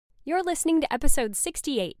You're listening to episode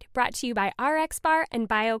 68, brought to you by RxBar and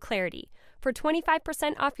BioClarity. For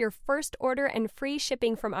 25% off your first order and free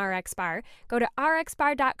shipping from RxBar, go to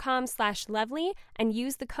rxbar.com/lovely and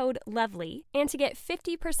use the code LOVELY. And to get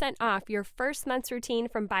 50% off your first month's routine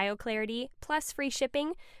from BioClarity plus free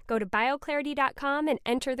shipping, go to bioclarity.com and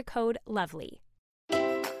enter the code LOVELY.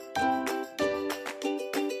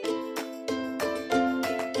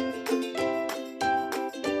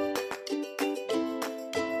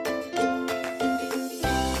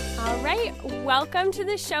 Welcome to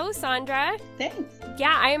the show, Sandra. Thanks.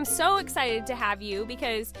 Yeah, I am so excited to have you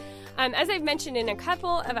because, as I've mentioned in a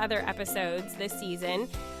couple of other episodes this season,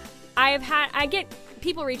 I get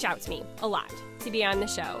people reach out to me a lot to be on the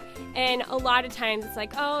show. And a lot of times it's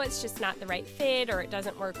like, oh, it's just not the right fit or it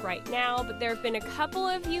doesn't work right now. But there have been a couple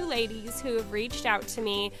of you ladies who have reached out to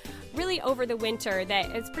me really over the winter that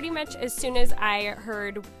it's pretty much as soon as I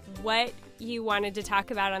heard what you wanted to talk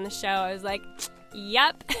about on the show, I was like,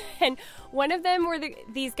 yep. And one of them were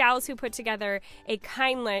these gals who put together a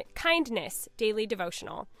kindness daily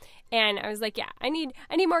devotional. And I was like, yeah, I need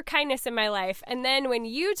more kindness in my life. And then when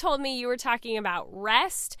you told me you were talking about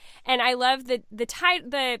rest, and I love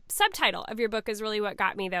the subtitle of your book is really what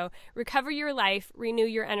got me though. Recover your life, renew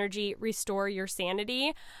your energy, restore your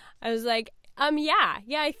sanity. I was like, yeah,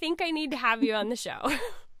 I think I need to have you on the show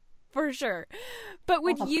for sure. But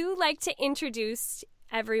would you like to introduce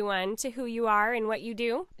everyone to who you are and what you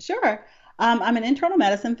do? Sure. I'm an internal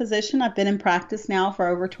medicine physician. I've been in practice now for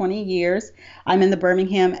over 20 years. I'm in the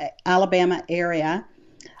Birmingham, Alabama area.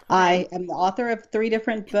 I am the author of 3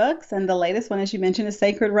 different books, and the latest one, as you mentioned, is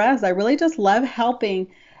Sacred Rest. I really just love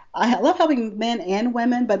helping. I love helping men and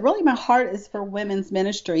women, but really my heart is for women's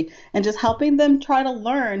ministry and just helping them try to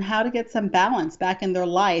learn how to get some balance back in their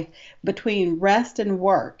life between rest and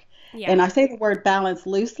work. Yeah. And I say the word balance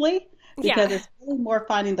loosely, because it's really more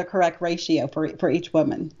finding the correct ratio for each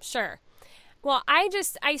woman. Sure. Well, I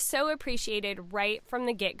so appreciated right from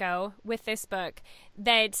the get-go with this book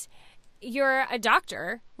that you're a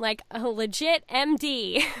doctor, like a legit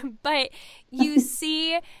MD, but you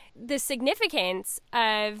see the significance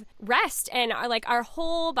of rest and our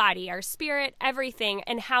whole body, our spirit, everything,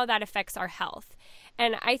 and how that affects our health.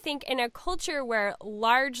 And I think in a culture where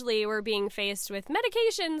largely we're being faced with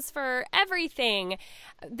medications for everything,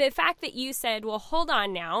 the fact that you said, well, hold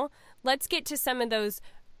on now, let's get to some of those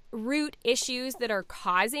root issues that are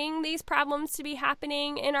causing these problems to be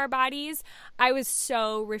happening in our bodies, I was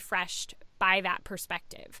so refreshed by that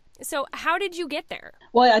perspective. So how did you get there?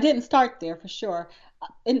 Well, I didn't start there for sure.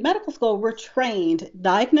 In medical school, we're trained,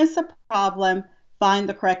 diagnose a problem, find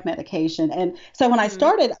the correct medication. And so when I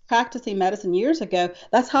started practicing medicine years ago,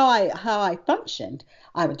 that's how I functioned.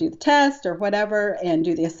 I would do the test or whatever and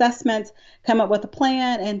do the assessments, come up with a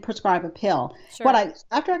plan and prescribe a pill. Sure.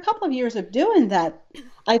 After a couple of years of doing that,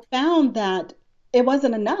 I found that it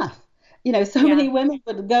wasn't enough. Many women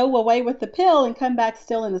would go away with the pill and come back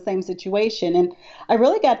still in the same situation. And I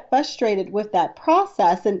really got frustrated with that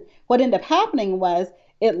process. And what ended up happening was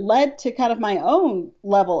it led to kind of my own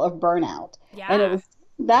level of burnout. Yeah. And it was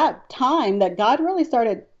that time that God really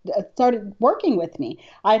started working with me.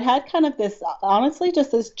 I'd had kind of this, honestly,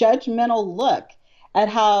 just this judgmental look at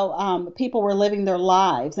how people were living their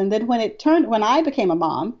lives. And then when I became a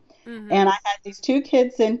mom, and I had these 2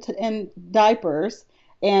 kids in diapers,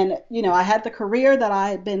 and, I had the career that I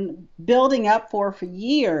had been building up for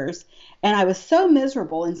years, and I was so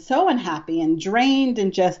miserable and so unhappy and drained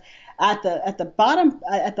and just at the bottom,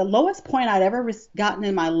 at the lowest point I'd ever gotten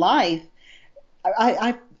in my life.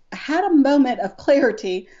 I had a moment of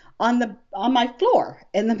clarity on my floor,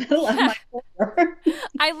 in the middle of my floor.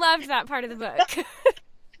 I loved that part of the book.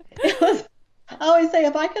 I always say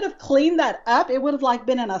if I could have cleaned that up, it would have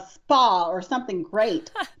been in a spa or something great.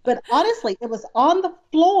 But honestly, it was on the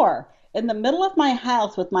floor in the middle of my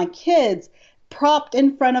house with my kids propped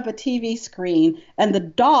in front of a TV screen and the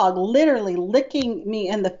dog literally licking me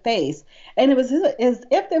in the face. And it was as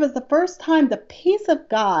if it was the first time the peace of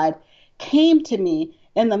God came to me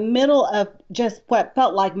in the middle of just what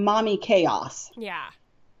felt like mommy chaos. Yeah.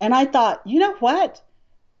 And I thought, you know what?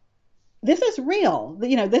 This is real.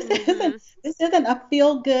 This isn't a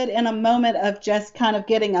feel good in a moment of just kind of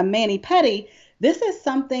getting a mani-pedi. This is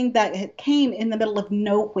something that came in the middle of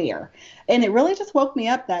nowhere. And it really just woke me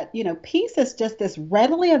up that, peace is just this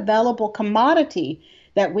readily available commodity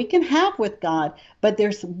that we can have with God. But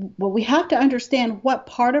we have to understand what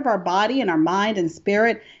part of our body and our mind and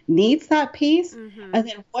spirit needs that peace. And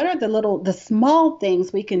then what are the small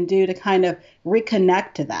things we can do to kind of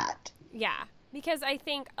reconnect to that? Yeah. Because I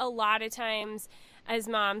think a lot of times as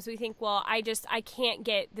moms, we think, well, I can't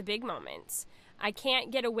get the big moments. I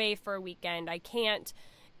can't get away for a weekend. I can't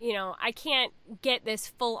get this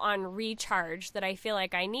full on recharge that I feel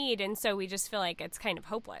like I need. And so we just feel like it's kind of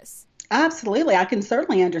hopeless. Absolutely. I can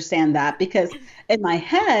certainly understand that because in my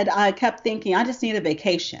head, I kept thinking, I just need a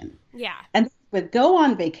vacation. Yeah. And I would go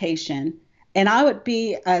on vacation and I would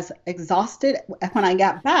be as exhausted when I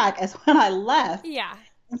got back as when I left. Yeah.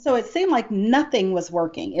 And so it seemed like nothing was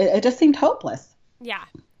working. It just seemed hopeless. Yeah.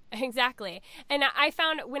 Exactly. And I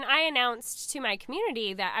found when I announced to my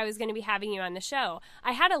community that I was going to be having you on the show,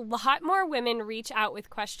 I had a lot more women reach out with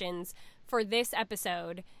questions for this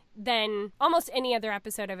episode than almost any other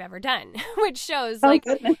episode I've ever done, which shows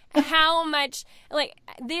how much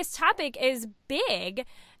this topic is big.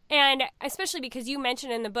 And especially because you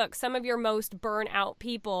mentioned in the book, some of your most burnout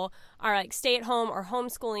people are like stay-at-home or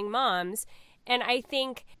homeschooling moms. And I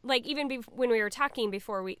think, even when we were talking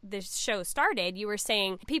before this show started, you were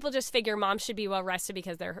saying people just figure moms should be well rested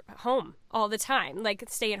because they're home all the time, like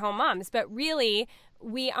stay-at-home moms. But really,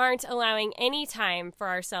 we aren't allowing any time for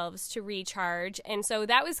ourselves to recharge. And so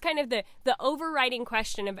that was kind of the overriding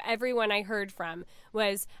question of everyone I heard from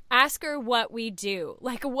was ask her what we do.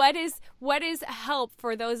 Like, what is help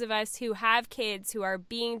for those of us who have kids who are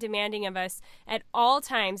being demanding of us at all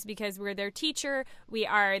times because we're their teacher, we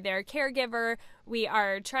are their caregiver, we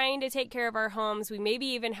are trying to take care of our homes, we maybe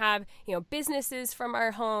even have, businesses from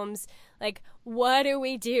our homes. Like, what do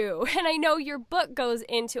we do? And I know your book goes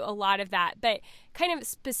into a lot of that, but kind of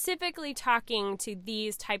specifically talking to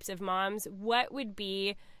these types of moms, what would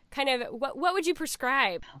be what would you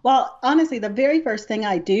prescribe? Well, honestly, the very first thing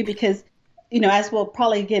I do, because, as we'll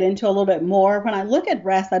probably get into a little bit more, when I look at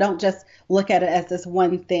rest, I don't just look at it as this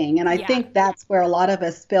one thing. And I think that's where a lot of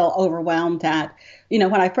us feel overwhelmed at.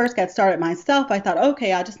 When I first got started myself, I thought,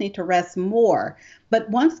 okay, I just need to rest more. But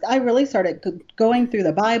once I really started going through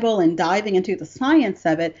the Bible and diving into the science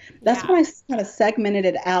of it, that's when I kind of segmented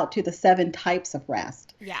it out to the 7 types of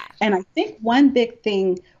rest. Yeah. And I think one big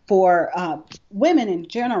thing for women in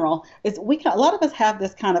general is a lot of us have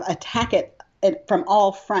this kind of attack it from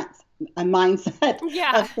all fronts mindset.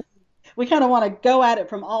 Yeah. We kind of want to go at it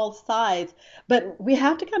from all sides, but we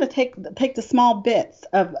have to kind of take the small bits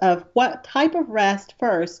of what type of rest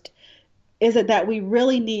first is it that we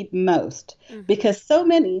really need most? Mm-hmm. Because so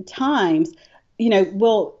many times,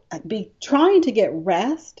 we'll be trying to get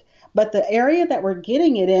rest, but the area that we're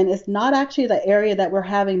getting it in is not actually the area that we're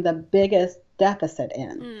having the biggest deficit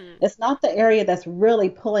in. Mm. It's not the area that's really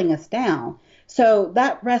pulling us down. So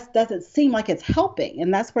that rest doesn't seem like it's helping.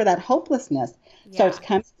 And that's where that hopelessness starts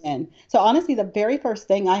coming in. So honestly, the very first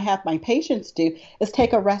thing I have my patients do is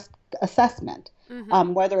take a rest assessment.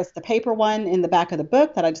 Mm-hmm. Whether it's the paper one in the back of the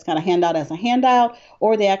book that I just kind of hand out as a handout,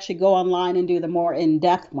 or they actually go online and do the more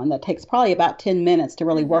in-depth one that takes probably about 10 minutes to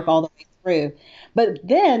really work all the way through. But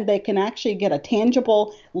then they can actually get a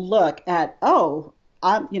tangible look at,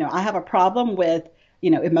 I have a problem with,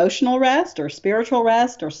 emotional rest or spiritual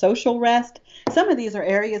rest or social rest. Some of these are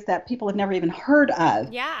areas that people have never even heard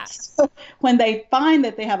of. Yeah. So when they find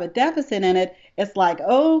that they have a deficit in it, it's like,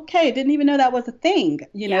 okay, didn't even know that was a thing,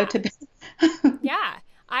 to be. Yeah.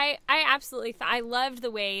 I absolutely I loved the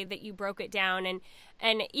way that you broke it down.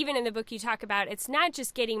 And even in the book you talk about it's not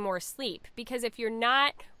just getting more sleep, because if you're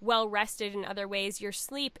not well rested in other ways, your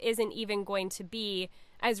sleep isn't even going to be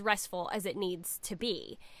as restful as it needs to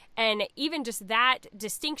be. And even just that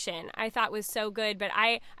distinction I thought was so good. But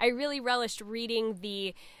I really relished reading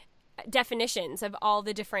the definitions of all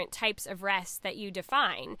the different types of rest that you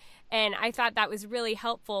define. And I thought that was really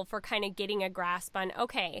helpful for kind of getting a grasp on,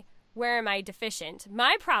 okay, where am I deficient?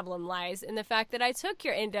 My problem lies in the fact that I took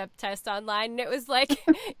your in-depth test online and it was like,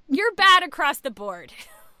 you're bad across the board.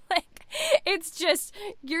 Like, it's just,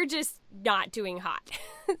 you're just not doing hot.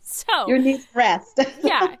 So you need rest.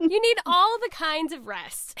 Yeah, you need all the kinds of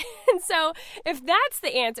rest. And so if that's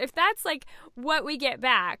the answer, if that's like what we get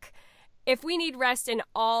back, if we need rest in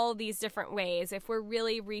all these different ways, if we're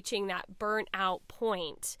really reaching that burnt out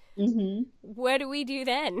point, what do we do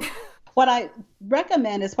then? What I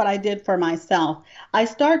recommend is what I did for myself. I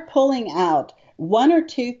start pulling out 1 or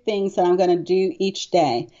 2 things that I'm going to do each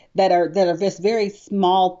day that are just very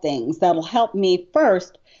small things that'll help me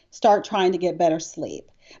first start trying to get better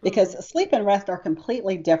sleep. Because sleep and rest are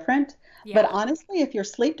completely different. Yeah. But honestly, if you're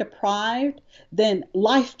sleep deprived, then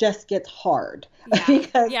life just gets hard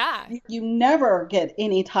because you never get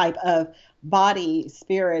any type of body,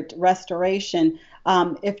 spirit restoration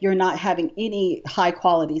if you're not having any high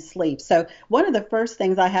quality sleep. So one of the first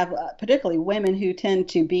things I have, particularly women who tend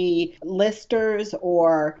to be listers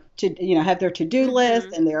or to, have their to-do list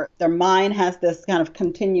and their mind has this kind of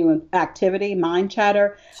continuing activity, mind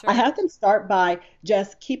chatter. Sure. I have them start by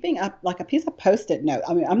just keeping up like a piece of Post-it note.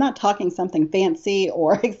 I mean, I'm not talking something fancy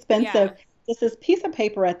or expensive. Yeah. Just this piece of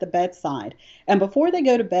paper at the bedside. And before they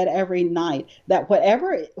go to bed every night, that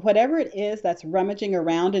whatever it is that's rummaging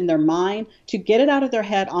around in their mind, to get it out of their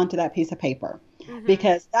head onto that piece of paper.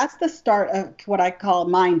 Because that's the start of what I call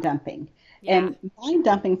mind dumping. Yeah. And mind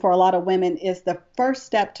dumping for a lot of women is the first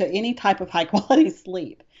step to any type of high quality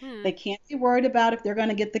sleep. They can't be worried about if they're going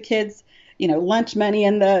to get the kids, lunch money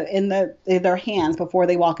in their hands before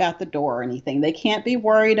they walk out the door or anything. They can't be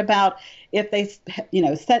worried about if they,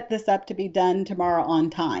 set this up to be done tomorrow on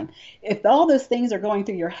time. If all those things are going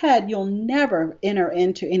through your head, you'll never enter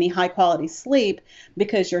into any high quality sleep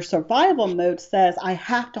because your survival mode says, I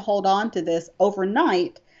have to hold on to this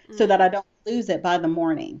overnight so that I don't lose it by the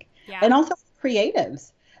morning. Yeah. And also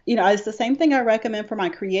creatives, it's the same thing I recommend for my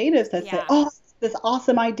creatives that say, oh, this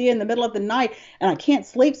awesome idea in the middle of the night and I can't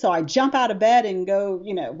sleep. So I jump out of bed and go,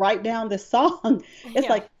 write down this song. It's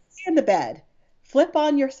like, stay in the bed, flip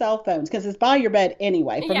on your cell phones because it's by your bed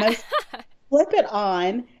anyway. For most, flip it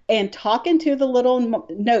on and talk into the little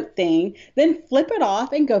note thing, then flip it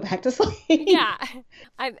off and go back to sleep. Yeah.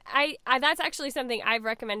 I that's actually something I've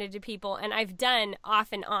recommended to people and I've done off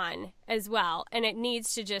and on as well. And it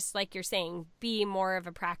needs to just, like you're saying, be more of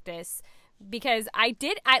a practice. Because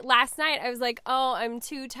last night I was like, oh, I'm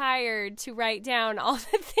too tired to write down all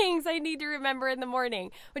the things I need to remember in the morning,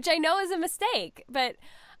 which I know is a mistake, but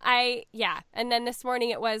and then this morning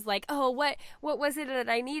it was like, oh, what was it that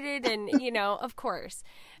I needed? And, of course.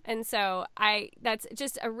 And so that's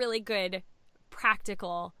just a really good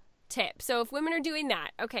practical tip. So if women are doing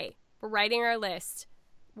that, okay, we're writing our list.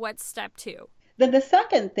 What's step 2? Then the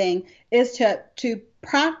second thing is to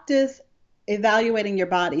practice evaluating your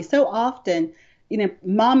body. So often,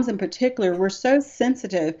 moms in particular, we're so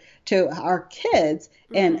sensitive to our kids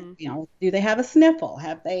and, do they have a sniffle?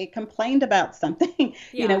 Have they complained about something?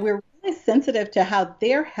 Yeah. We're really sensitive to how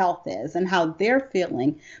their health is and how they're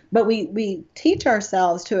feeling, but we teach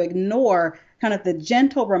ourselves to ignore kind of the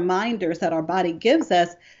gentle reminders that our body gives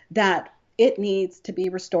us that it needs to be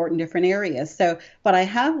restored in different areas. So what I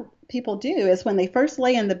have people do is when they first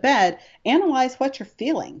lay in the bed, analyze what you're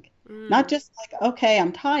feeling. Not just like, okay,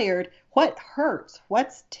 I'm tired. What hurts?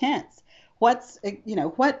 What's tense? What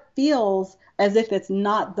feels as if it's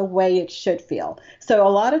not the way it should feel. So a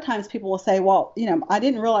lot of times people will say, well, I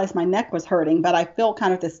didn't realize my neck was hurting, but I feel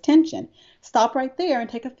kind of this tension. Stop right there and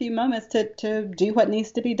take a few moments to do what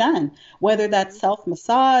needs to be done, whether that's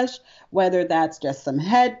self-massage, whether that's just some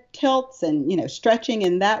head tilts and, stretching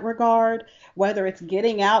in that regard, whether it's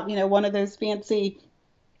getting out, one of those fancy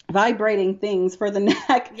vibrating things for the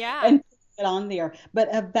neck and put it on there, but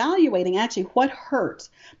evaluating actually what hurts,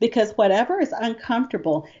 because whatever is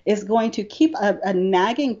uncomfortable is going to keep a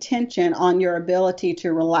nagging tension on your ability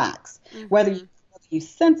to relax, whether you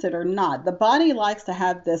sense it or not. The body likes to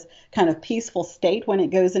have this kind of peaceful state when it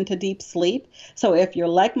goes into deep sleep. So if your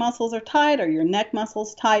leg muscles are tight or your neck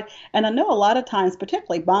muscles tight, and I know a lot of times,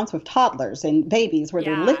 particularly moms with toddlers and babies where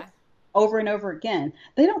they're lifting over and over again,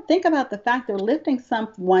 they don't think about the fact they're lifting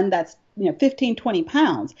someone that's 15, 20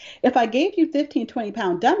 pounds. If I gave you 15, 20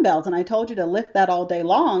 pound dumbbells and I told you to lift that all day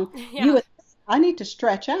long, you would think, I need to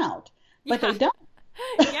stretch out, but they don't.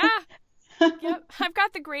 Yep. I've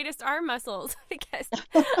got the greatest arm muscles because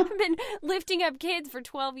I've been lifting up kids for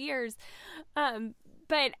 12 years.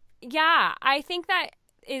 But yeah, I think that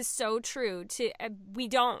is so true. We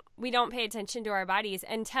don't pay attention to our bodies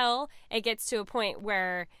until it gets to a point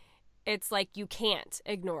where it's like you can't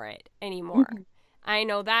ignore it anymore. I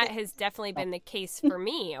know that has definitely been the case for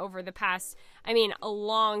me over the past, a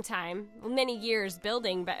long time, many years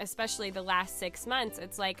building, but especially the last 6 months.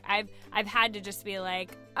 It's like I've had to just be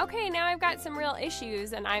like, okay, now I've got some real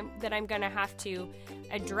issues and I'm going to have to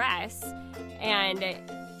address, and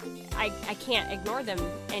I can't ignore them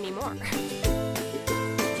anymore.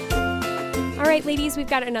 All right, ladies, we've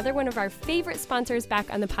got another one of our favorite sponsors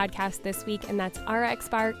back on the podcast this week, and that's RX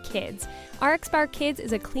Bar Kids. RX Bar Kids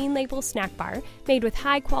is a clean label snack bar made with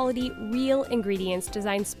high quality, real ingredients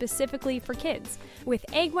designed specifically for kids. With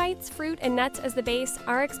egg whites, fruit, and nuts as the base,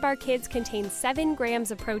 RX Bar Kids contains 7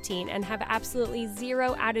 grams of protein and have absolutely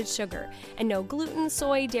 0 added sugar, and no gluten,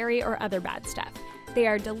 soy, dairy, or other bad stuff. They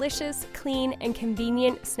are delicious, clean, and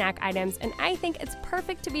convenient snack items, and I think it's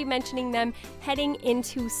perfect to be mentioning them heading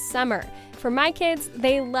into summer. For my kids,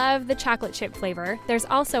 they love the chocolate chip flavor. There's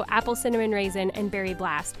also apple cinnamon raisin and berry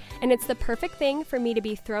blast, and it's the perfect thing for me to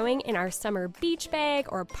be throwing in our summer beach bag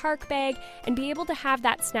or park bag and be able to have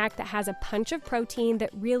that snack that has a punch of protein that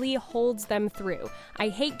really holds them through. I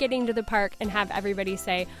hate getting to the park and have everybody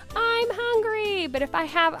say, "I'm hungry," but if I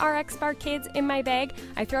have RX Bar Kids in my bag,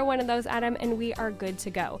 I throw one of those at them and we are good to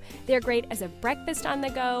go. They're great as a breakfast on the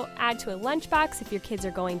go, add to a lunchbox if your kids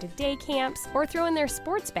are going to day camps, or throw in their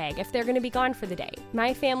sports bag if they're going to be gone for the day.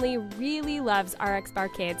 My family really loves RX Bar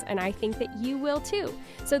Kids, and I think that you will too.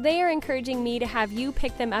 So they are encouraging me to have you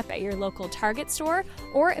pick them up at your local Target store,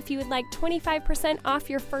 or if you would like 25% off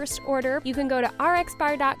your first order, you can go to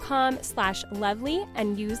rxbar.com/lovely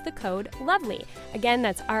and use the code LOVELY. Again,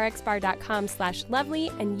 that's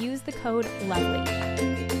rxbar.com/lovely and use the code LOVELY.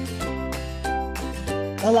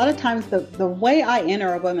 A lot of times the way I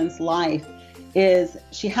enter a woman's life is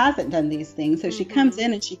she hasn't done these things. So she comes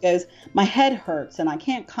in and she goes, my head hurts and I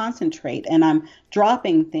can't concentrate and I'm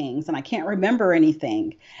dropping things and I can't remember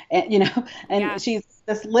anything. And, she's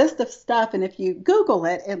this list of stuff. And if you Google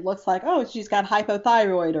it, it looks like, oh, she's got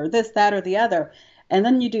hypothyroid or this, that, or the other. And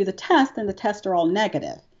then you do the test and the tests are all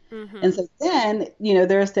negative. And so then,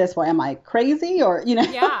 there's this, well, am I crazy? Or,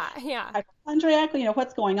 hypochondriac,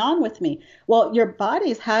 what's going on with me? Well, your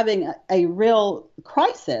body's having a real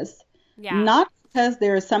crisis. Yeah. Not because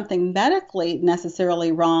there is something medically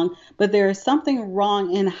necessarily wrong, but there is something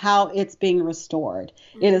wrong in how it's being restored.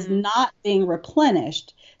 It is not being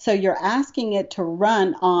replenished. So you're asking it to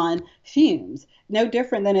run on fumes. No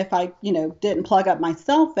different than if I, didn't plug up my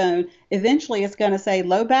cell phone. Eventually it's going to say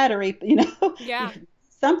low battery,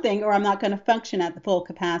 something, or I'm not going to function at the full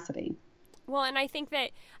capacity. Well, and I think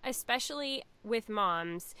that especially with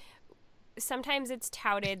moms, sometimes it's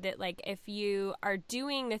touted that, like, if you are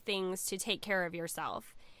doing the things to take care of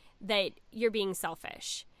yourself, that you're being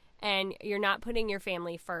selfish and you're not putting your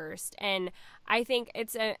family first. And I think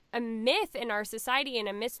it's a myth in our society and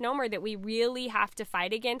a misnomer that we really have to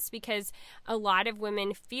fight against, because a lot of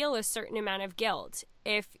women feel a certain amount of guilt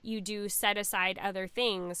if you do set aside other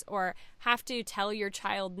things or have to tell your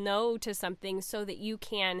child no to something so that you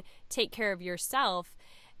can take care of yourself.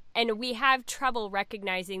 And we have trouble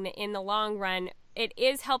recognizing that in the long run, it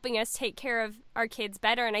is helping us take care of our kids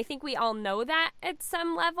better. And I think we all know that at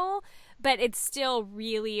some level, but it's still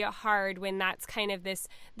really hard when that's kind of this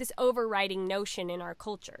overriding notion in our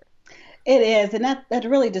culture. It is, and that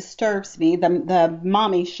really disturbs me, the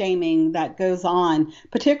mommy shaming that goes on,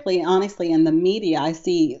 particularly, honestly, in the media. I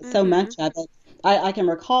see so much of it. I can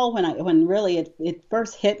recall when really it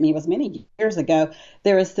first hit me, it was many years ago.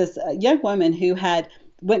 There was this young woman who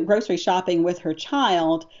went grocery shopping with her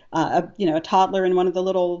child, a toddler in one of the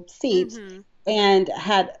little seats, and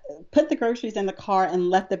had put the groceries in the car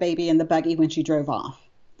and left the baby in the buggy when she drove off.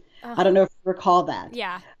 I don't know if you recall that.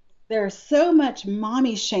 Yeah. There's so much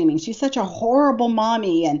mommy shaming. She's such a horrible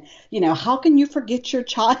mommy. And, how can you forget your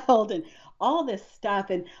child and all this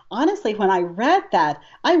stuff? And honestly, when I read that,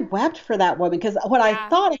 I wept for that woman, because what I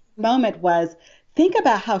thought at the moment was, think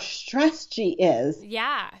about how stressed she is.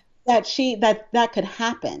 Yeah. That could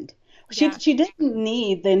happen. She didn't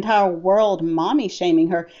need the entire world mommy shaming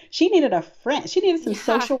her. She needed a friend. She needed some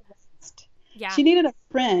social rest. Yeah. She needed a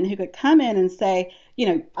friend who could come in and say,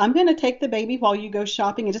 I'm going to take the baby while you go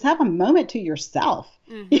shopping and just have a moment to yourself.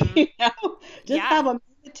 Have a moment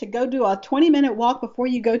to go do a 20-minute walk before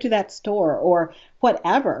you go to that store or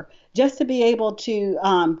whatever, just to be able to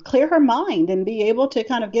clear her mind and be able to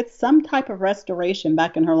kind of get some type of restoration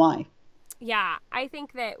back in her life. Yeah, I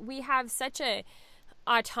think that we have such a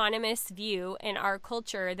autonomous view in our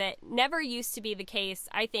culture that never used to be the case.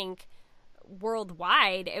 I think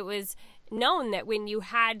worldwide, it was known that when you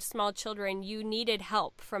had small children, you needed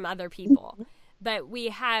help from other people. But we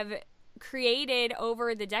have created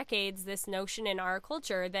over the decades this notion in our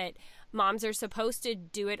culture that moms are supposed to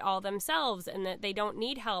do it all themselves and that they don't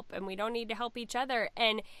need help and we don't need to help each other.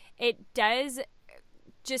 And it does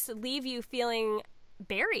just leave you feeling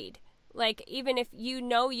buried. Like, even if you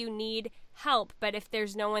need help, but if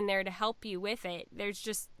there's no one there to help you with it, there's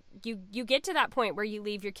just, you get to that point where you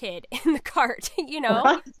leave your kid in the cart,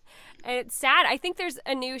 Right. And it's sad. I think there's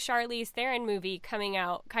a new Charlize Theron movie coming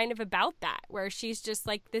out kind of about that, where she's just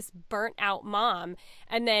like this burnt out mom,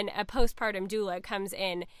 and then a postpartum doula comes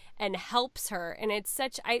in and helps her. And it's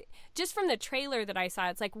just from the trailer that I saw,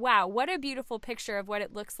 it's like, wow, what a beautiful picture of what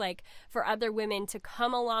it looks like for other women to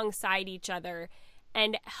come alongside each other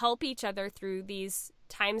and help each other through these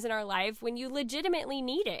times in our life when you legitimately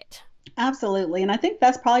need it. Absolutely. And I think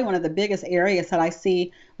that's probably one of the biggest areas that I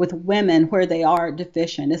see with women where they are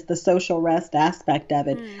deficient is the social rest aspect of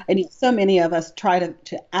it. Mm, And so many of us try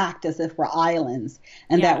to act as if we're islands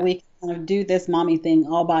and that yeah, we kind of do this mommy thing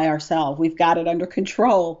all by ourselves. We've got it under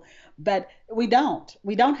control, but we don't.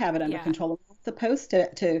 We don't have it under yeah. control. We're supposed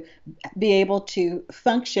to be able to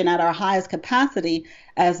function at our highest capacity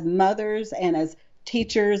as mothers and as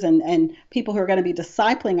teachers and people who are going to be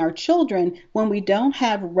discipling our children when we don't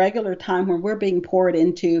have regular time when we're being poured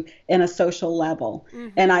into in a social level.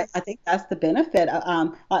 And Mm-hmm. I think that's the benefit.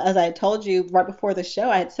 As I told you right before the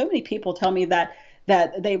show, I had so many people tell me that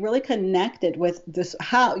they really connected with this,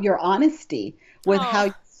 how your honesty with how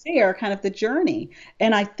you Oh, share kind of the journey.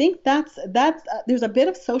 And I think that's there's a bit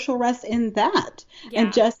of social rest in that, and yeah,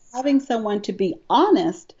 just having someone to be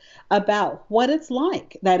honest about what it's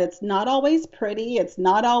like, that it's not always pretty, it's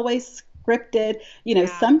not always scripted. yeah.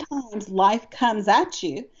 Sometimes life comes at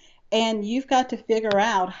you and you've got to figure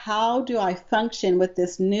out, how do I function with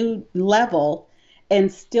this new level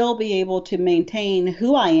and still be able to maintain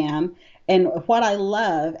who I am and what I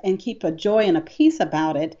love and keep a joy and a peace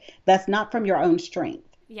about it that's not from your own strength.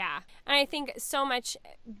 Yeah. And I think so much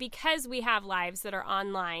because we have lives that are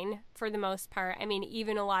online for the most part. I mean,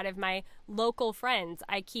 even a lot of my local friends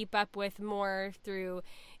I keep up with more through,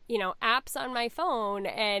 apps on my phone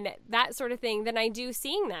and that sort of thing than I do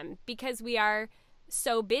seeing them because we are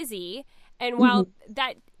so busy. And while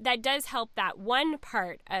Mhm. that does help that one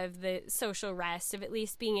part of the social rest of at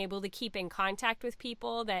least being able to keep in contact with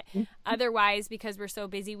people that otherwise, because we're so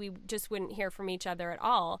busy, we just wouldn't hear from each other at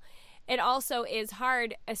all. It also is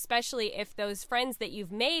hard, especially if those friends that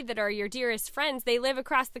you've made that are your dearest friends, they live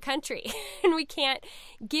across the country and we can't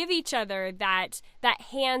give each other that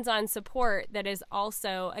hands-on support that is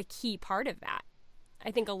also a key part of that. I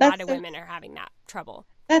think a lot That's of so women are having that trouble.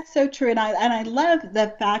 That's so true. And I love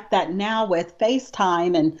the fact that now with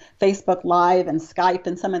FaceTime and Facebook Live and Skype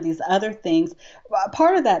and some of these other things,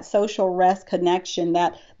 part of that social rest connection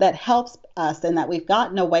that helps us and that we've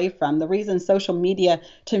gotten away from. The reason social media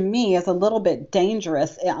to me is a little bit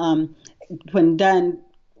dangerous, when done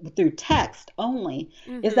through text only,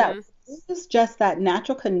 is that Mhm. this is just that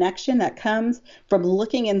natural connection that comes from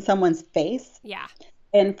looking in someone's face Yeah.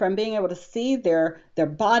 and from being able to see their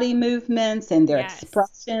body movements and their Yes.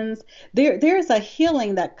 expressions. There's a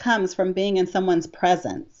healing that comes from being in someone's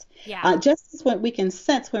presence. Yeah. Just as what we can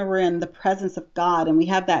sense when we're in the presence of God and we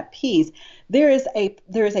have that peace, there is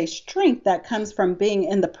a strength that comes from being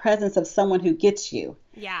in the presence of someone who gets you.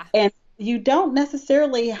 Yeah. And you don't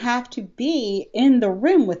necessarily have to be in the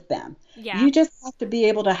room with them. Yeah. You just have to be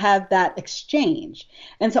able to have that exchange.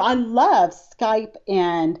 And so I love Skype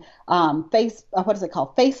and what is it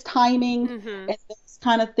called? FaceTiming Mhm. and those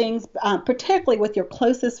kind of things, particularly with your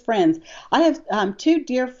closest friends. I have two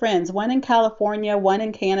dear friends, one in California, one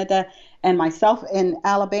in Canada, and myself in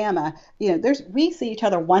Alabama. We see each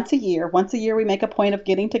other once a year. Once a year, we make a point of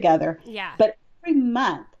getting together. Yeah. But every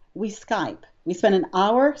month, we Skype. We spend an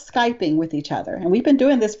hour Skyping with each other, and we've been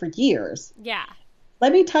doing this for years. Yeah.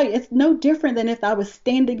 Let me tell you, it's no different than if I was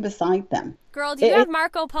standing beside them. Girl, do you It, have it,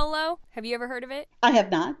 Marco Polo? Have you ever heard of it? I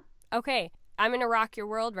have not. Okay, I'm going to rock your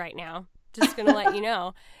world right now. Just going to let you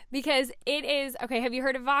know because it is okay, have you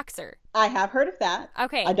heard of Voxer? I have heard of that.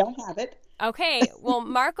 Okay. I don't have it. Okay, well,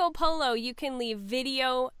 Marco Polo, you can leave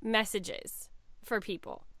video messages for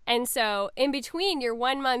people. And so, in between your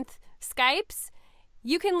 1 month Skypes,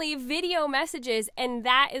 you can leave video messages, and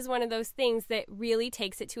that is one of those things that really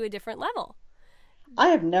takes it to a different level. I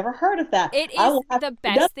have never heard of that. It I is will have the none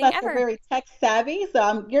best of thing us are ever. very tech savvy, so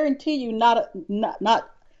I'm guarantee you not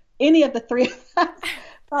any of the three of us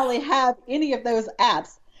probably have any of those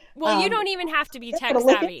apps. Well, you don't even have to be I'm tech going to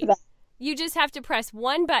look into savvy. that. You just have to press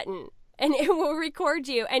one button and it will record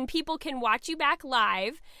you and people can watch you back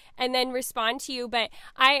live and then respond to you. But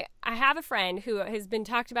I have a friend who has been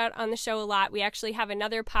talked about on the show a lot. We actually have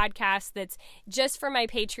another podcast that's just for my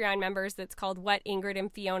Patreon members that's called What Ingrid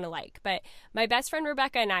and Fiona Like. But my best friend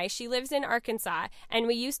Rebecca and I, she lives in Arkansas, and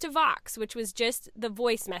we used to Vox, which was just the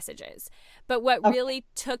voice messages. But what Okay. really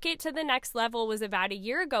took it to the next level was about a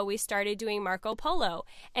year ago we started doing Marco Polo,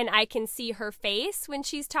 and I can see her face when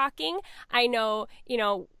she's talking. I know,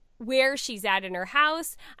 where she's at in her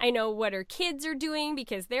house. I know what her kids are doing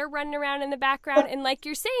because they're running around in the background. And like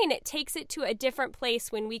you're saying, it takes it to a different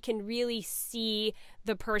place when we can really see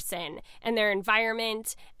the person and their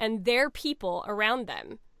environment and their people around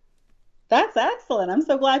them. That's excellent. I'm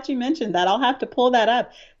so glad you mentioned that. I'll have to pull that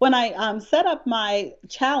up. When I set up my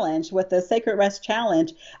challenge with the Sacred Rest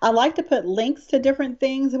Challenge, I like to put links to different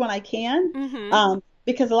things when I can. Mm-hmm.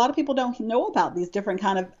 because a lot of people don't know about these different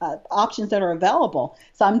kind of options that are available.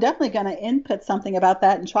 So I'm definitely going to input something about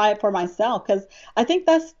that and try it for myself, because I think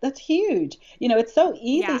that's huge. It's so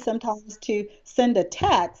easy sometimes to send a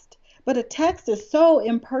text, but a text is so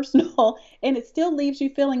impersonal and it still leaves you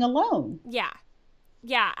feeling alone. Yeah.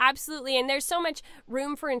 Yeah, absolutely. And there's so much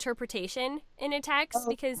room for interpretation in a text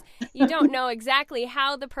because you don't know exactly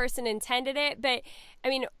how the person intended it. But I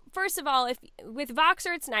mean, first of all, if with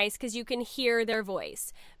Voxer, it's nice because you can hear their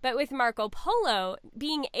voice. But with Marco Polo,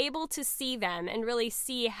 being able to see them and really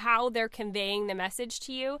see how they're conveying the message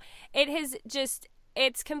to you,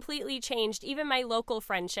 it's completely changed even my local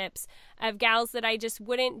friendships of gals that I just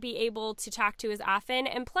wouldn't be able to talk to as often.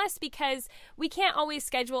 And plus, because we can't always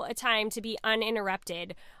schedule a time to be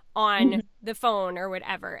uninterrupted on the phone or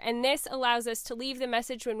whatever. And this allows us to leave the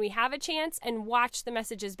message when we have a chance and watch the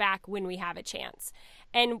messages back when we have a chance.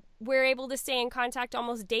 And we're able to stay in contact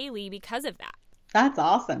almost daily because of that. That's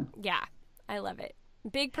awesome. Yeah, I love it.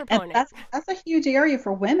 Big proponent. And that's a huge area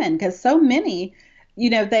for women, because so many,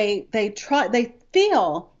 they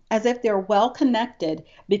feel as if they're well connected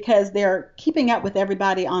because they're keeping up with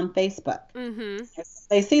everybody on Facebook. Mm-hmm.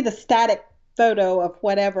 They see the static photo of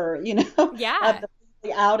whatever, of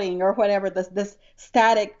the outing or whatever, this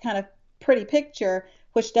static kind of pretty picture,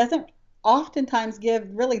 which doesn't oftentimes give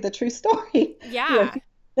really the true story. Yeah.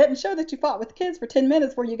 Doesn't show that you fought with kids for 10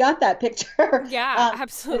 minutes where you got that picture. Yeah,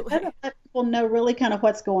 absolutely. It doesn't let people know really kind of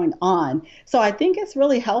what's going on. So I think it's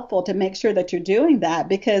really helpful to make sure that you're doing that,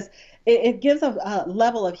 because it gives a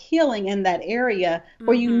level of healing in that area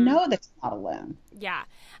where you know that you're not alone. Yeah.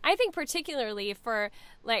 I think particularly for,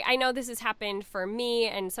 I know this has happened for me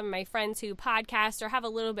and some of my friends who podcast or have a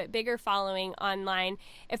little bit bigger following online.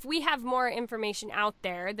 If we have more information out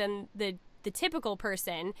there than the typical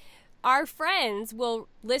person, our friends will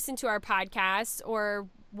listen to our podcast or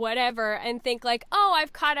whatever and think oh,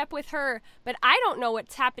 I've caught up with her, but I don't know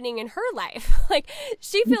what's happening in her life.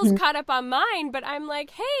 She feels caught up on mine, but I'm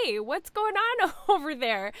like, hey, what's going on over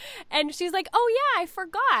there? And she's like, oh yeah, I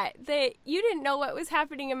forgot that you didn't know what was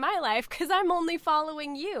happening in my life because I'm only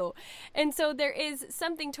following you. And so there is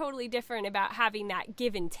something totally different about having that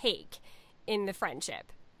give and take in the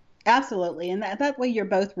friendship. Absolutely. And that way you're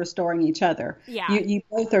both restoring each other. Yeah. You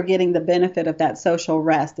both are getting the benefit of that social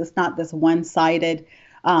rest. It's not this one-sided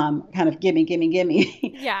kind of gimme.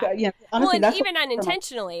 Yeah. Honestly, well, and even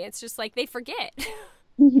unintentionally, it's just they forget,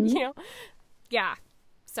 Yeah.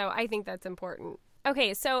 So I think that's important.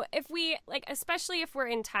 Okay. So if we especially if we're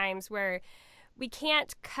in times where we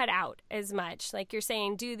can't cut out as much, like you're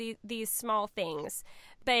saying, do these small things,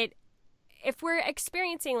 but if we're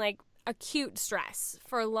experiencing acute stress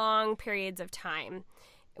for long periods of time,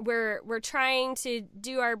 we're trying to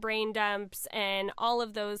do our brain dumps and all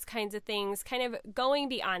of those kinds of things, kind of going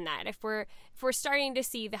beyond that. If we're starting to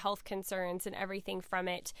see the health concerns and everything from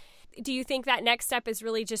it, do you think that next step is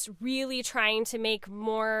really just really trying to make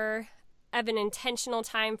more of an intentional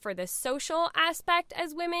time for the social aspect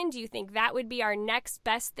as women? Do you think that would be our next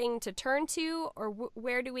best thing to turn to, or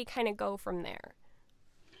where do we kind of go from there?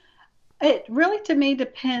 It really, to me,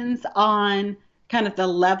 depends on kind of the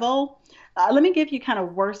level. Let me give you kind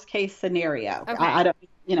of worst case scenario. Okay. I don't,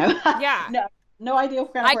 Yeah. no idea.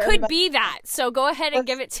 I could be that. So go ahead and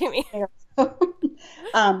give it to me.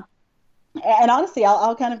 And honestly,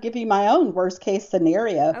 I'll kind of give you my own worst case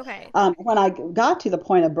scenario. Okay. When I got to the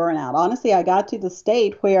point of burnout, honestly, I got to the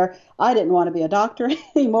state where I didn't want to be a doctor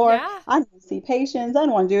anymore. Yeah. I didn't see patients. I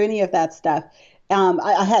didn't want to do any of that stuff.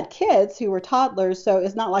 I had kids who were toddlers, so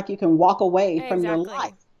it's not like you can walk away from your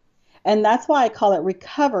life. And that's why I call it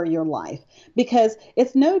recover your life, because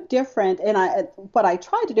it's no different. And what I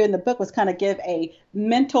tried to do in the book was kind of give a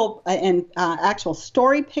mental and actual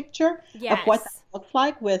story picture of what that looks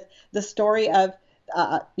like, with the story of,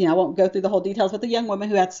 I won't go through the whole details, but the young woman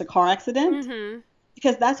who had a car accident. Mm-hmm.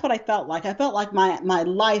 Because that's what I felt like. I felt like my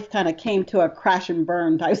life kind of came to a crash and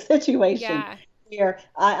burn type situation. Yeah. Where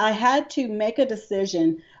I had to make a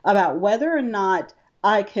decision about whether or not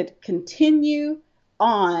I could continue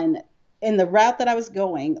on in the route that I was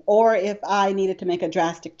going, or if I needed to make a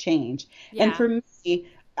drastic change. Yeah. And for me,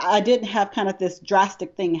 I didn't have kind of this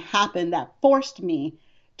drastic thing happen that forced me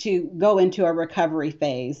to go into a recovery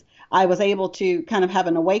phase. I was able to kind of have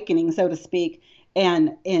an awakening, so to speak,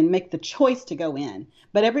 and make the choice to go in.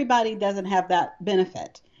 But everybody doesn't have that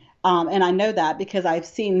benefit. And I know that because I've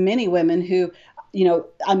seen many women who,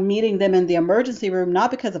 I'm meeting them in the emergency room,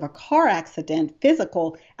 not because of a car accident,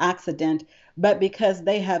 physical accident, but because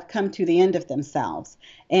they have come to the end of themselves.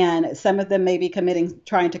 And some of them may be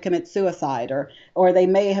trying to commit suicide, or they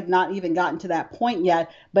may have not even gotten to that point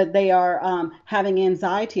yet, but they are having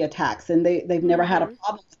anxiety attacks, and they've never had a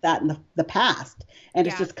problem with that in the past. And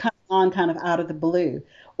it's Yeah. just coming on kind of out of the blue.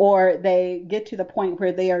 Or they get to the point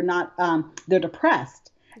where they are not, they're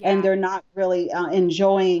depressed, and Yeah. they're not really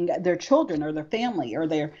enjoying their children or their family or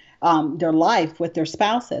their life with their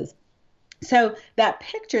spouses. So that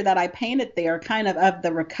picture that I painted there, kind of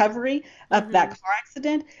the recovery of that Mm-hmm. car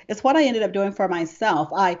accident, is what I ended up doing for myself.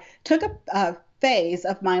 I took a phase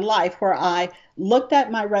of my life where I looked at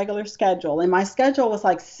my regular schedule, and my schedule was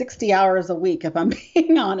like 60 hours a week, if I'm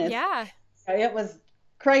being honest. Yeah. It was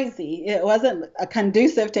crazy. It wasn't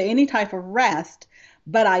conducive to any type of rest,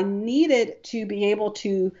 but I needed to be able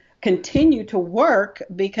to continue to work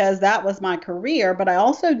because that was my career. But I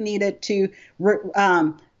also needed to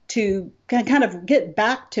kind of get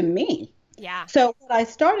back to me. Yeah. So what I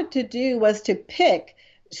started to do was to pick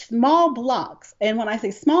small blocks. And when I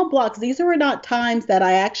say small blocks, these were not times that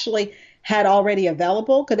I actually had already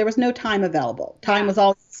available, because there was no time available. Time Yeah. was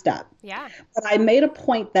all used up. Yeah. But I made a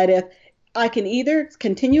point that if I can either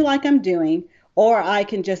continue like I'm doing, or I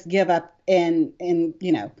can just give up and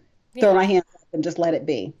throw Yeah. my hands up and just let it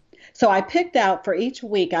be. So I picked out for each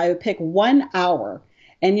week, I would pick 1 hour.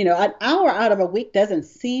 And an hour out of a week doesn't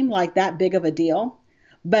seem like that big of a deal.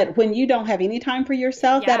 But when you don't have any time for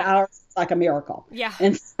yourself, that Yeah. hour is like a miracle. Yeah.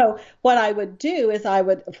 And so what I would do is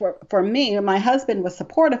for me, my husband was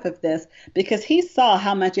supportive of this because he saw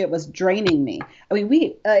how much it was draining me. I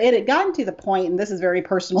mean, it had gotten to the point, and this is very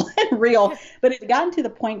personal and real, but it had gotten to the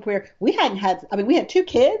point where we had 2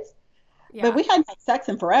 kids, Yeah. but we hadn't had sex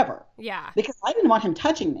in forever Yeah. because I didn't want him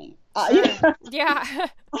touching me. Sure. Yeah.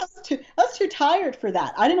 I was too tired for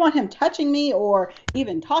that. I didn't want him touching me or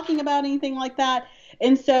even talking about anything like that.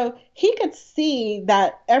 And so he could see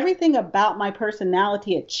that everything about my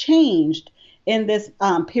personality had changed in this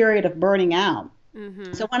period of burning out.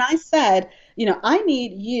 Mm-hmm. So when I said, I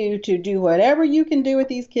need you to do whatever you can do with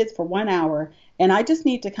these kids for 1 hour, and I just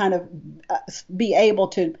need to kind of be able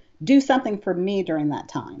to do something for me during that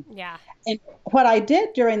time. Yeah. And what I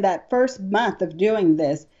did during that first month of doing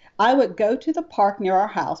this, I would go to the park near our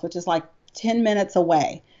house, which is like 10 minutes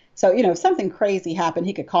away. So, if something crazy happened,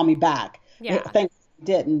 he could call me back. Yeah. Thanks, he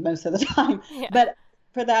didn't most of the time. Yeah. But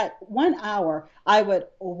for that 1 hour, I would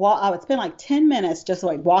spend like 10 minutes just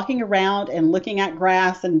like walking around and looking at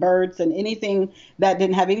grass and birds and anything that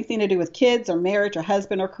didn't have anything to do with kids or marriage or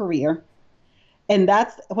husband or career. And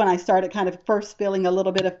that's when I started kind of first feeling a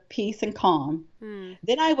little bit of peace and calm. Mm.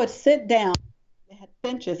 Then I would sit down. They had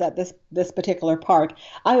benches at this particular park.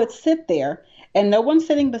 I would sit there, and no one's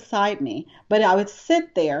sitting beside me, but I would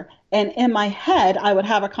sit there, and in my head, I would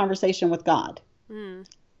have a conversation with God. Mm.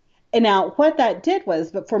 And now what that did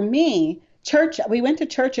was, but for me, we went to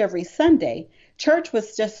church every Sunday. Church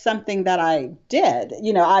was just something that I did.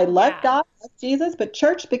 I loved Yeah. God, loved Jesus, but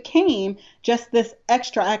church became just this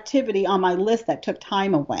extra activity on my list that took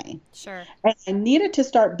time away. Sure. And I needed to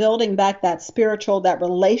start building back that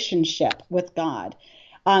relationship with God.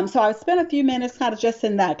 So I spent a few minutes kind of just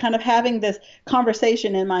in that, kind of having this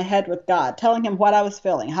conversation in my head with God, telling him what I was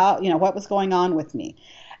feeling, how, what was going on with me.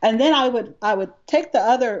 And then I would take the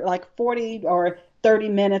other like 40 or 30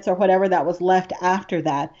 minutes or whatever that was left after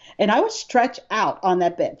that, and I would stretch out on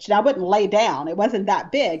that bench. And I wouldn't lay down. It wasn't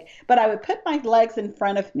that big, but I would put my legs in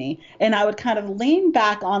front of me, and I would kind of lean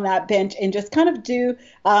back on that bench and just kind of do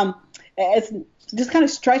it's just kind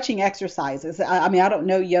of stretching exercises. I mean, I don't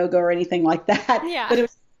know yoga or anything like that, Yeah. but it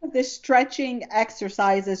was this stretching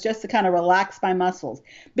exercises just to kind of relax my muscles.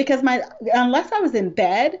 Because unless I was in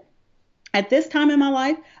bed at this time in my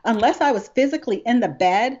life, unless I was physically in the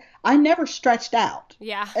bed, I never stretched out.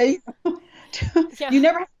 Yeah. You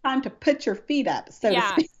never have time to put your feet up, so to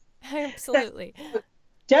Yeah. speak. Absolutely.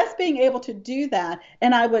 Just being able to do that,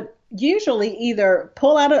 and I would usually either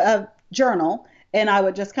pull out a journal and I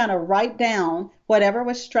would just kind of write down whatever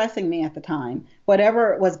was stressing me at the time,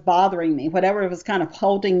 whatever was bothering me, whatever was kind of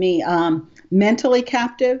holding me mentally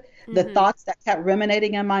captive, the Mm-hmm. thoughts that kept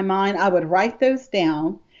ruminating in my mind. I would write those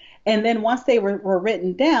down. And then once they were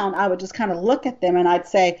written down, I would just kind of look at them and I'd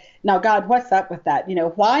say, now, God, what's up with that?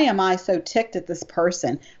 Why am I so ticked at this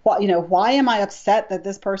person? Why am I upset that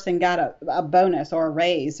this person got a bonus or a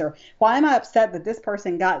raise? Or why am I upset that this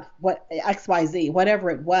person got XYZ,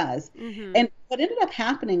 whatever it was? Mm-hmm. And what ended up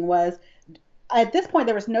happening was at this point,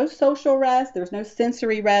 there was no social rest, there was no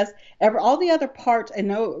sensory rest, all the other parts, and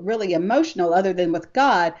no really emotional other than with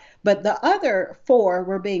God, but the other four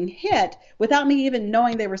were being hit without me even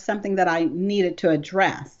knowing they were something that I needed to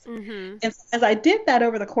address. Mm-hmm. And as I did that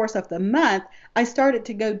over the course of the month, I started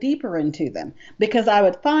to go deeper into them because I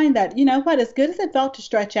would find that, you know what, as good as it felt to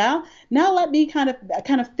stretch out, now let me kind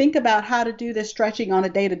of think about how to do this stretching on a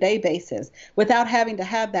day-to-day basis without having to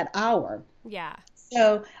have that hour. Yeah.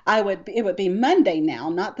 So it would be Monday now,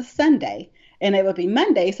 not the Sunday. And it would be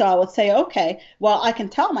Monday. So I would say, okay, well, I can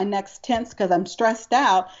tell my neck's tense because I'm stressed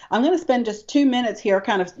out. I'm going to spend just 2 minutes here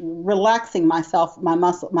kind of relaxing myself, my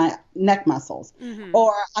neck muscles. Mm-hmm.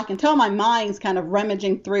 Or I can tell my mind's kind of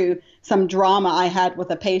rummaging through some drama I had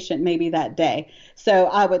with a patient maybe that day. So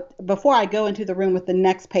I would, before I go into the room with the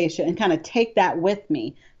next patient and kind of take that with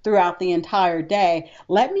me throughout the entire day,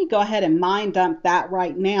 let me go ahead and mind dump that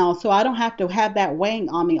right now so I don't have to have that weighing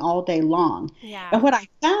on me all day long. Yeah. And what I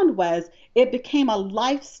found was it became a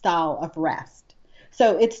lifestyle of rest.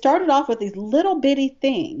 So it started off with these little bitty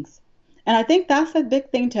things. And I think that's a big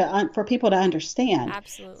thing for people to understand.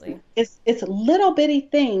 Absolutely. It's little bitty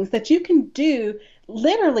things that you can do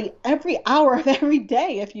literally every hour of every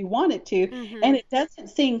day if you wanted to. Mm-hmm. And it doesn't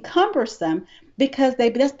seem cumbersome because they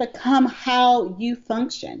just become how you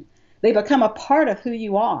function. They become a part of who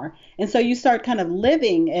you are. And so you start kind of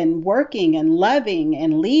living and working and loving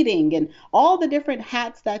and leading and all the different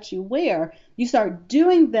hats that you wear. You start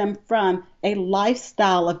doing them from a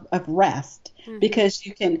lifestyle of rest, mm-hmm. because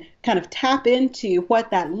you can kind of tap into what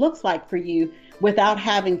that looks like for you without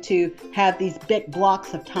having to have these big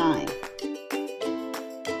blocks of time.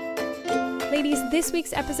 Ladies, this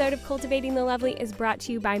week's episode of Cultivating the Lovely is brought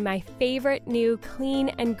to you by my favorite new clean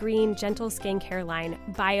and green gentle skincare line,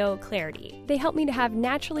 BioClarity. They help me to have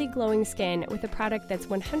naturally glowing skin with a product that's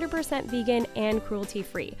 100% vegan and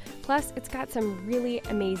cruelty-free. Plus, it's got some really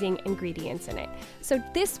amazing ingredients in it. So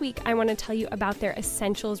this week, I want to tell you about their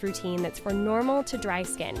essentials routine that's for normal to dry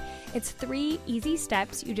skin. It's 3 easy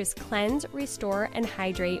steps. You just cleanse, restore, and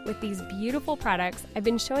hydrate with these beautiful products. I've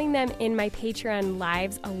been showing them in my Patreon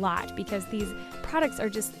lives a lot because these products are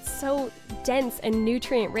just so dense and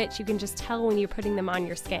nutrient rich, you can just tell when you're putting them on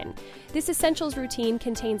your skin. This essentials routine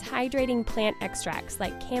contains hydrating plant extracts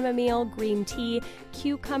like chamomile, green tea,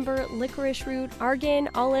 cucumber, licorice root, argan,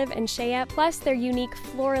 olive, and shea, plus their unique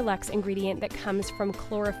Floralux ingredient that comes from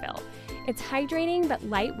chlorophyll. It's hydrating but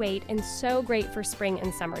lightweight and so great for spring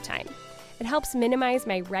and summertime. It helps minimize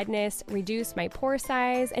my redness, reduce my pore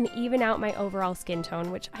size, and even out my overall skin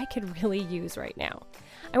tone, which I could really use right now.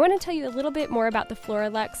 I want to tell you a little bit more about the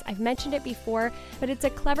Floralux. I've mentioned it before, but it's a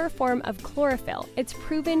clever form of chlorophyll. It's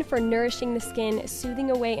proven for nourishing the skin,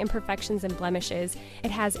 soothing away imperfections and blemishes. It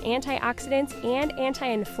has antioxidants and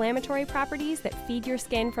anti-inflammatory properties that feed your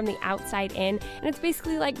skin from the outside in, and it's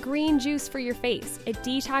basically like green juice for your face. It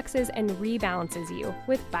detoxes and rebalances you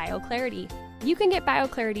with BioClarity. You can get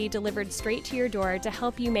BioClarity delivered straight to your door to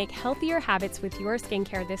help you make healthier habits with your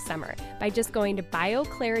skincare this summer by just going to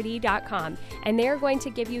bioclarity.com, and they are going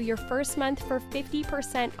to give you your first month for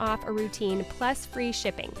 50% off a routine plus free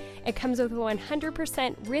shipping. It comes with a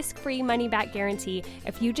 100% risk-free money-back guarantee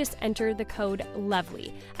if you just enter the code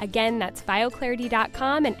LOVELY. Again, that's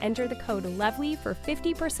bioclarity.com and enter the code LOVELY for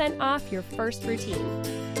 50% off your first routine.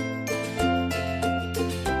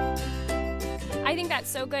 I think that's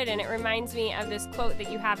so good, and it reminds me of this quote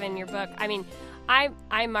that you have in your book. I mean,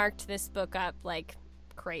 I marked this book up like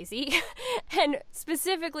crazy, and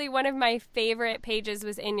specifically one of my favorite pages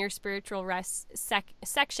was in your spiritual rest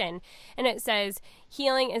section, and it says,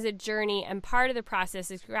 healing is a journey, and part of the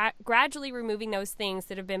process is gradually removing those things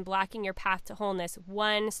that have been blocking your path to wholeness,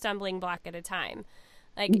 one stumbling block at a time.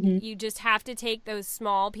 Like, mm-hmm. You just have to take those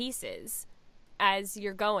small pieces as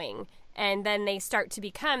you're going, and then they start to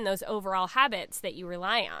become those overall habits that you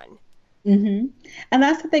rely on. Mm-hmm. And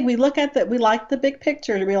that's the thing. We look at that. We like the big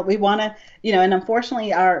picture. We want to, and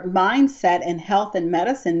unfortunately our mindset in health and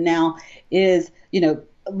medicine now is,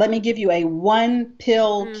 let me give you a one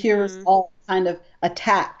pill mm-hmm. cures all kind of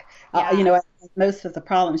attack. Yeah. Most of the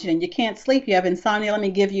problems, you can't sleep, you have insomnia. Let me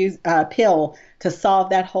give you a pill to solve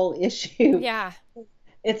that whole issue. Yeah.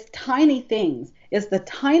 It's tiny things. It's the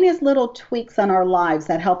tiniest little tweaks on our lives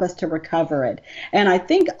that help us to recover it. And I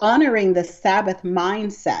think honoring the Sabbath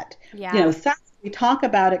mindset, Sabbath, we talk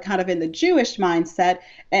about it kind of in the Jewish mindset,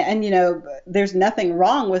 and there's nothing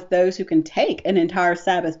wrong with those who can take an entire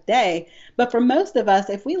Sabbath day. But for most of us,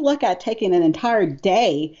 if we look at taking an entire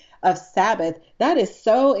day of Sabbath, that is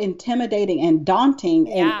so intimidating and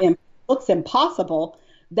daunting and looks impossible.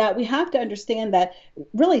 that we have to understand that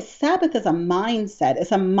really Sabbath is a mindset.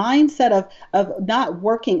 It's a mindset of not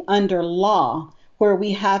working under law, where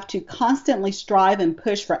we have to constantly strive and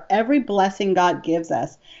push for every blessing God gives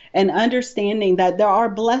us, and understanding that there are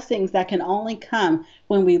blessings that can only come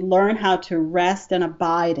when we learn how to rest and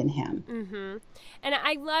abide in Him. Mm-hmm. And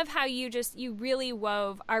I love how you really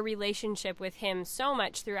wove our relationship with Him so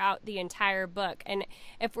much throughout the entire book. And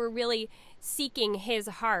if we're really seeking His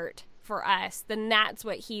heart for us, then that's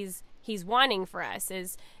what He's wanting for us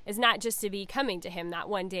is not just to be coming to Him that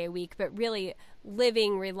one day a week, but really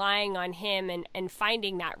living, relying on Him and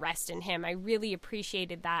finding that rest in Him. I really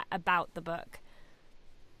appreciated that about the book.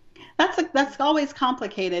 That's always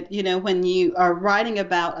complicated, when you are writing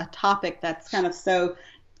about a topic that's kind of so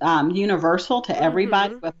universal to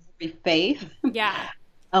everybody with every faith. Yeah.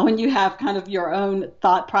 When you have kind of your own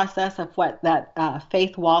thought process of what that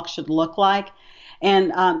faith walk should look like.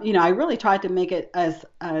 And, I really tried to make it as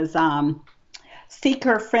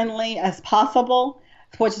seeker friendly as possible,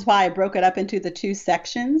 which is why I broke it up into the 2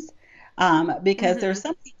 sections, because there's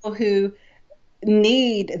some people who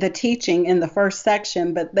need the teaching in the first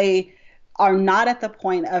section, but they are not at the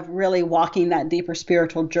point of really walking that deeper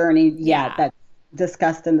spiritual journey yet that's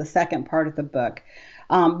discussed in the second part of the book.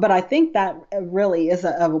 But I think that really is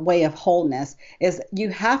a way of wholeness, is you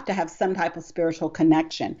have to have some type of spiritual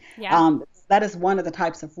connection. Yeah. That is one of the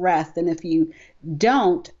types of rest. And if you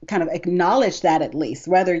don't kind of acknowledge that, at least,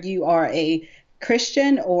 whether you are a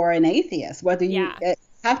Christian or an atheist, whether you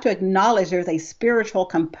have to acknowledge there's a spiritual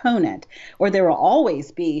component, or there will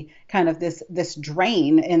always be kind of this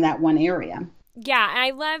drain in that one area. Yeah. I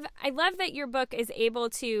love that your book is able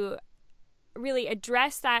to really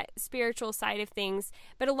address that spiritual side of things,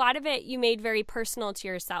 but a lot of it you made very personal to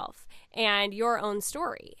yourself and your own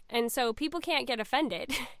story. And so people can't get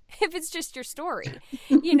offended if it's just your story,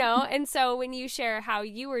 and so when you share how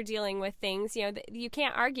you were dealing with things, you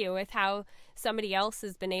can't argue with how somebody else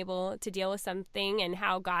has been able to deal with something and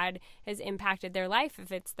how God has impacted their life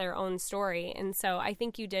if it's their own story. And so I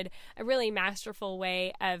think you did a really masterful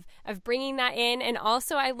way of bringing that in. And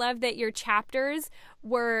also I love that your chapters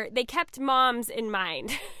they kept moms in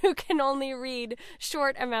mind who can only read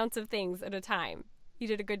short amounts of things at a time. You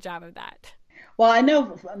did a good job of that. Well, I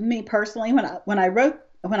know me personally, when I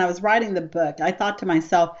was writing the book, I thought to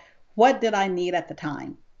myself, what did I need at the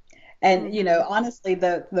time? And, honestly,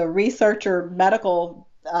 the researcher, medical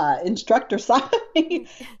instructor side of me,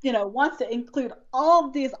 wants to include all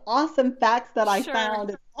these awesome facts that I found,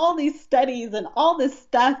 and all these studies and all this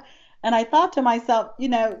stuff. And I thought to myself,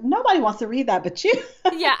 nobody wants to read that but you.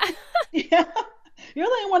 Yeah. Yeah. You're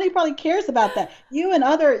the only one who probably cares about that. You and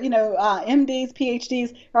other, MDs,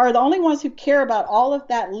 PhDs are the only ones who care about all of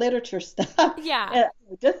that literature stuff. Yeah.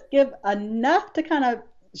 Just give enough to kind of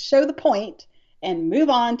show the point and move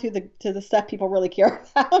on to the stuff people really care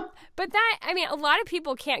about. But a lot of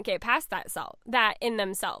people can't get past that in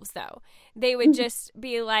themselves, though. They would just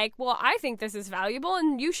be like, well, I think this is valuable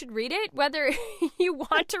and you should read it, whether you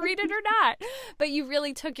want to read it or not. But you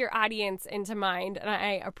really took your audience into mind, and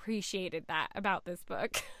I appreciated that about this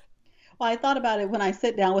book. Well, I thought about it when I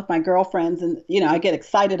sit down with my girlfriends, and, I get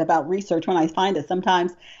excited about research when I find it.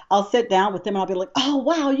 Sometimes I'll sit down with them and I'll be like, oh,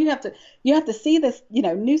 wow, you have to see this,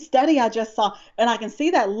 new study I just saw. And I can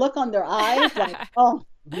see that look on their eyes like, oh,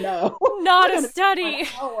 no. Not a study.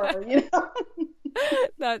 Hour,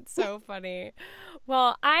 That's so funny.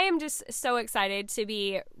 Well, I am just so excited to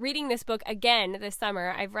be reading this book again this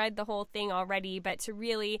summer. I've read the whole thing already, but to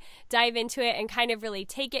really dive into it and kind of really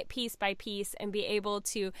take it piece by piece and be able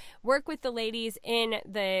to work with the ladies in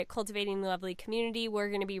the Cultivating the Lovely community. We're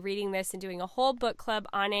going to be reading this and doing a whole book club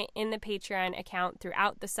on it in the Patreon account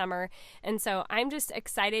throughout the summer. And so I'm just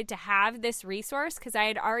excited to have this resource, because I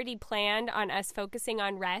had already planned on us focusing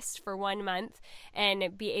on rest for 1 month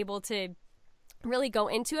and be able to really go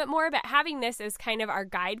into it more, but having this as kind of our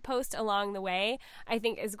guidepost along the way, I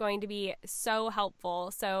think is going to be so helpful.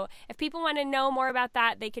 So if people want to know more about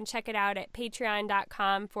that, they can check it out at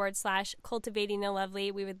patreon.com/cultivating the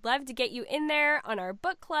lovely. We would love to get you in there on our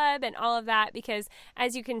book club and all of that, because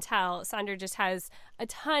as you can tell, Sandra just has a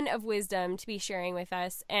ton of wisdom to be sharing with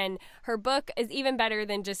us, and her book is even better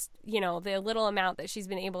than just, the little amount that she's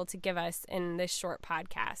been able to give us in this short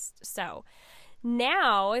podcast. So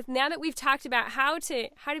Now that we've talked about how to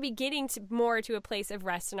be getting more to a place of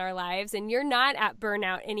rest in our lives, and you're not at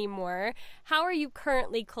burnout anymore, how are you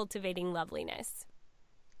currently cultivating loveliness?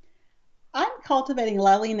 I'm cultivating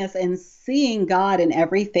loveliness and seeing God in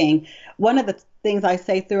everything. One of the things I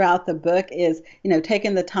say throughout the book is,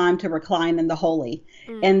 taking the time to recline in the holy.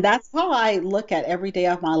 And that's how I look at every day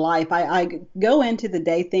of my life. I go into the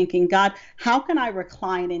day thinking, God, how can I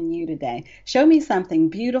recline in you today? Show me something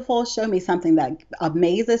beautiful. Show me something that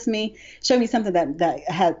amazes me. Show me something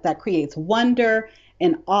that creates wonder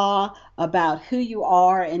and awe about who you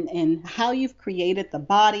are and how you've created the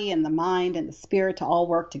body and the mind and the spirit to all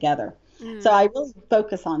work together. So I really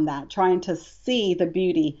focus on that, trying to see the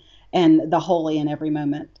beauty and the holy in every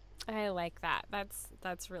moment. I like that.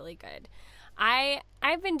 That's really good.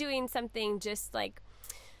 I've been doing something just like,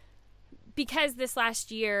 because this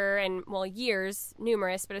last year and, well, years,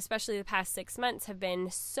 numerous, but especially the past 6 months have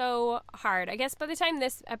been so hard. I guess by the time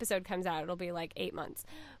this episode comes out, it'll be like 8 months.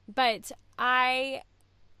 But I've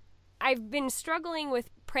been struggling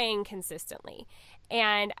with praying consistently.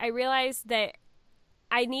 And I realized that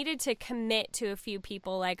I needed to commit to a few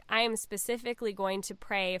people, like, I am specifically going to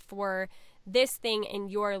pray for this thing in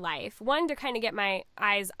your life. One, to kind of get my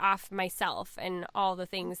eyes off myself and all the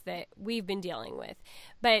things that we've been dealing with,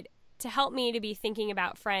 but to help me to be thinking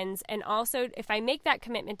about friends. And also, if I make that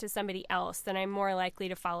commitment to somebody else, then I'm more likely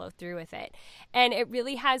to follow through with it. And it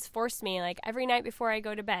really has forced me, like, every night before I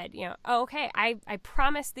go to bed, I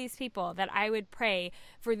promised these people that I would pray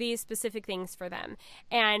for these specific things for them.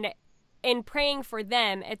 And in praying for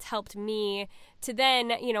them, it's helped me to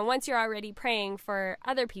then, once you're already praying for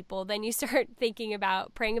other people, then you start thinking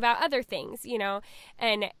about praying about other things,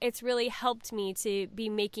 and it's really helped me to be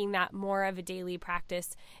making that more of a daily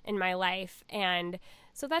practice in my life. And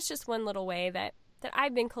so that's just one little way that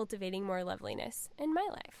I've been cultivating more loveliness in my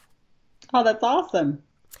life. Oh, that's awesome.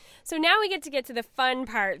 So now we get to the fun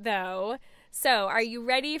part, though. So are you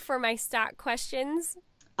ready for my stock questions?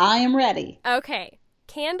 I am ready. Okay.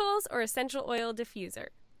 Candles or essential oil diffuser?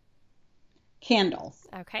 Candles.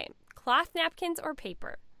 Okay. Cloth napkins or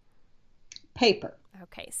paper? Paper.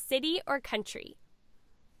 Okay. City or country?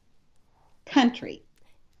 Country.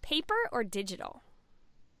 Paper or digital?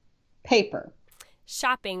 Paper.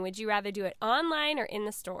 Shopping, would you rather do it online or in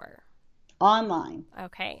the store? Online.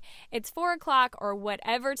 Okay. It's 4:00 or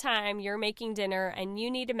whatever time you're making dinner and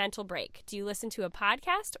you need a mental break. Do you listen to a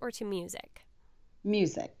podcast or to music?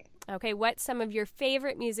 Music. Okay, what's some of your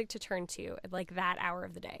favorite music to turn to, like that hour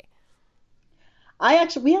of the day?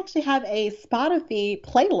 We actually have a Spotify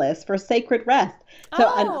playlist for Sacred Rest.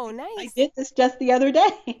 So nice. I did this just the other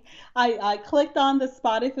day. I clicked on the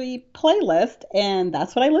Spotify playlist, and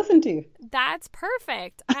that's what I listened to. That's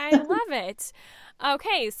perfect. I love it.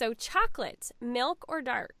 Okay, so chocolate, milk or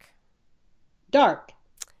dark? Dark.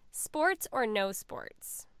 Sports or no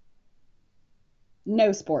sports?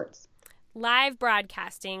 No sports. Live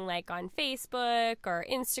broadcasting, like on Facebook or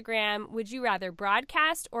Instagram, would you rather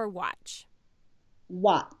broadcast or watch?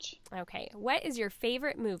 Watch. Okay. What is your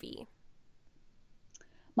favorite movie?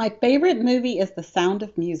 My favorite movie is The Sound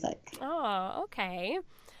of Music. Oh, okay.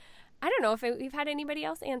 I don't know if we've had anybody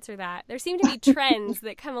else answer that. There seem to be trends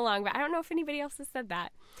that come along, but I don't know if anybody else has said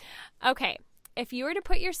that. Okay. If you were to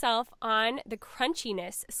put yourself on the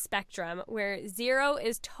crunchiness spectrum, where 0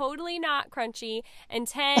 is totally not crunchy and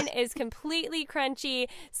 10 is completely crunchy,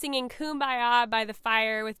 singing Kumbaya by the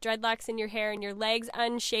fire with dreadlocks in your hair and your legs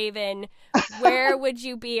unshaven, where would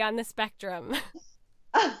you be on the spectrum?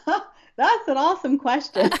 That's an awesome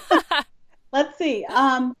question. Let's see.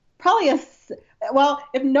 Probably if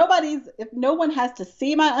no one has to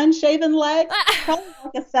see my unshaven legs, probably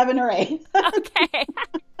like a 7 or 8. Okay.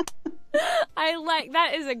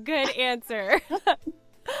 That is a good answer.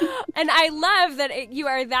 And I love that you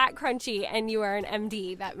are that crunchy and you are an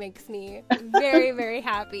MD. That makes me very, very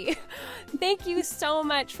happy. Thank you so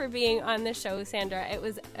much for being on the show, Sandra. It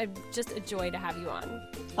was just a joy to have you on.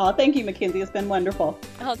 Oh, thank you, Mackenzie. It's been wonderful.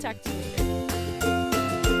 I'll talk to you later.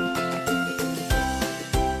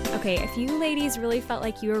 Okay, if you ladies really felt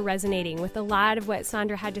like you were resonating with a lot of what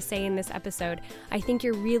Sandra had to say in this episode, I think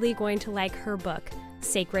you're really going to like her book,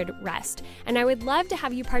 Sacred Rest. And I would love to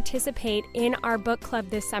have you participate in our book club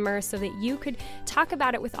this summer so that you could talk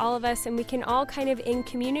about it with all of us and we can all kind of in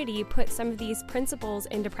community put some of these principles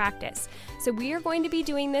into practice. So we are going to be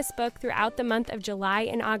doing this book throughout the month of July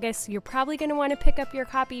and August. So you're probably going to want to pick up your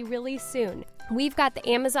copy really soon. We've got the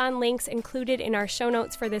Amazon links included in our show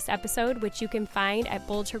notes for this episode, which you can find at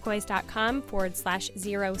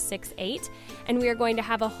boldturquoise.com/068. And we are going to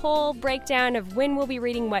have a whole breakdown of when we'll be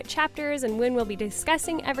reading what chapters and when we'll be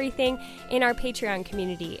discussing everything in our Patreon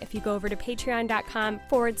community. If you go over to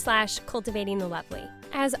patreon.com/cultivating the lovely.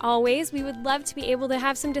 As always, we would love to be able to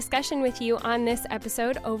have some discussion with you on this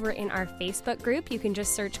episode over in our Facebook group. You can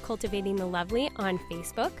just search Cultivating the Lovely on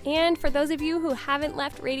Facebook. And for those of you who haven't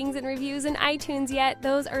left ratings and reviews in iTunes yet,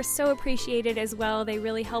 those are so appreciated as well. They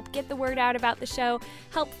really help get the word out about the show,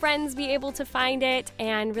 help friends be able to find it,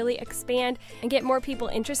 and really expand and get more people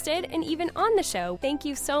interested and even on the show. Thank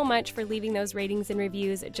you so much for leaving those ratings and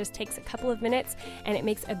reviews. It just takes a couple of minutes and it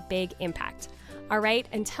makes a big impact. All right,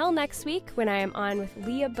 until next week when I am on with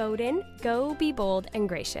Leah Bowden, go be bold and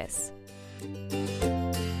gracious.